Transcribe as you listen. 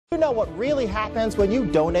You know what really happens when you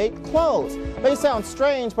donate clothes. May sound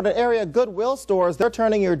strange, but at area Goodwill stores, they're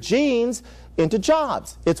turning your jeans into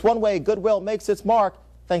jobs. It's one way Goodwill makes its mark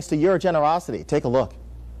thanks to your generosity. Take a look.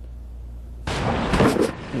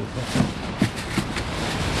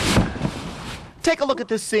 Take a look at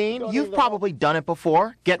this scene. You've probably done it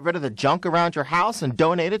before. Get rid of the junk around your house and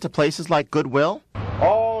donate it to places like Goodwill.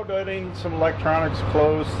 Oh, donating some electronics,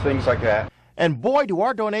 clothes, things like that. And boy, do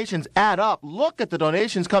our donations add up. Look at the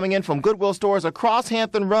donations coming in from Goodwill stores across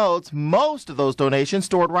Hampton Roads. Most of those donations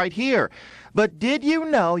stored right here. But did you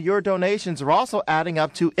know your donations are also adding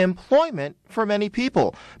up to employment for many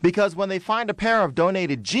people? Because when they find a pair of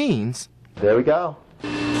donated jeans, there we go.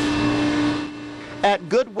 At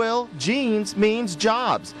Goodwill, jeans means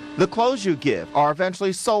jobs. The clothes you give are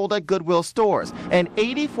eventually sold at Goodwill stores, and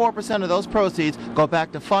 84% of those proceeds go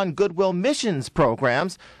back to fund Goodwill missions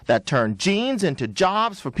programs that turn jeans into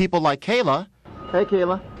jobs for people like Kayla. Hey,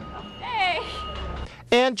 Kayla. Hey.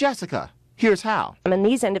 And Jessica. Here's how. And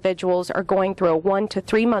these individuals are going through a 1 to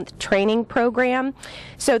 3 month training program,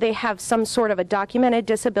 so they have some sort of a documented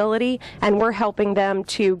disability, and we're helping them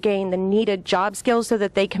to gain the needed job skills so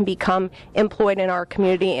that they can become employed in our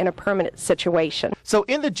community in a permanent situation. So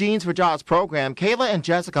in the Jeans for Jobs program, Kayla and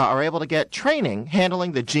Jessica are able to get training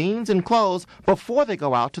handling the jeans and clothes before they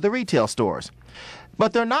go out to the retail stores.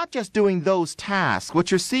 But they're not just doing those tasks. What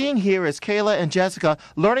you're seeing here is Kayla and Jessica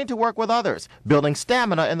learning to work with others, building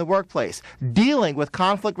stamina in the workplace, dealing with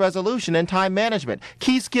conflict resolution and time management,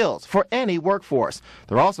 key skills for any workforce.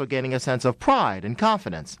 They're also gaining a sense of pride and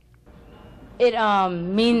confidence. It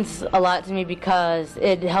means a lot to me because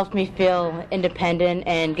it helps me feel independent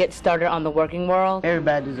and get started on the working world.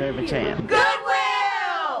 Everybody deserves a chance.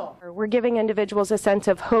 We're giving individuals a sense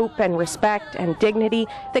of hope and respect and dignity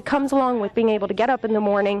that comes along with being able to get up in the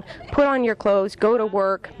morning, put on your clothes, go to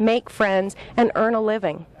work, make friends, and earn a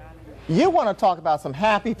living. You want to talk about some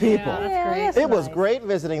happy people. Yeah, that's It was great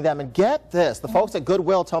visiting them. And get this, the folks at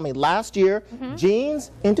Goodwill told me last year,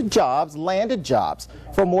 jeans into jobs landed jobs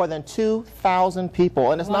for more than 2,000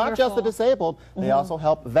 people. And it's not just the disabled, they also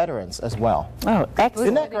help veterans as well. Oh, excellent.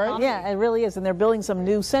 Isn't that great? Yeah, it really is. And they're building some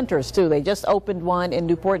new centers, too. They just opened one in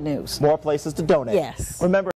Newport News. More places to donate. Yes. Remember,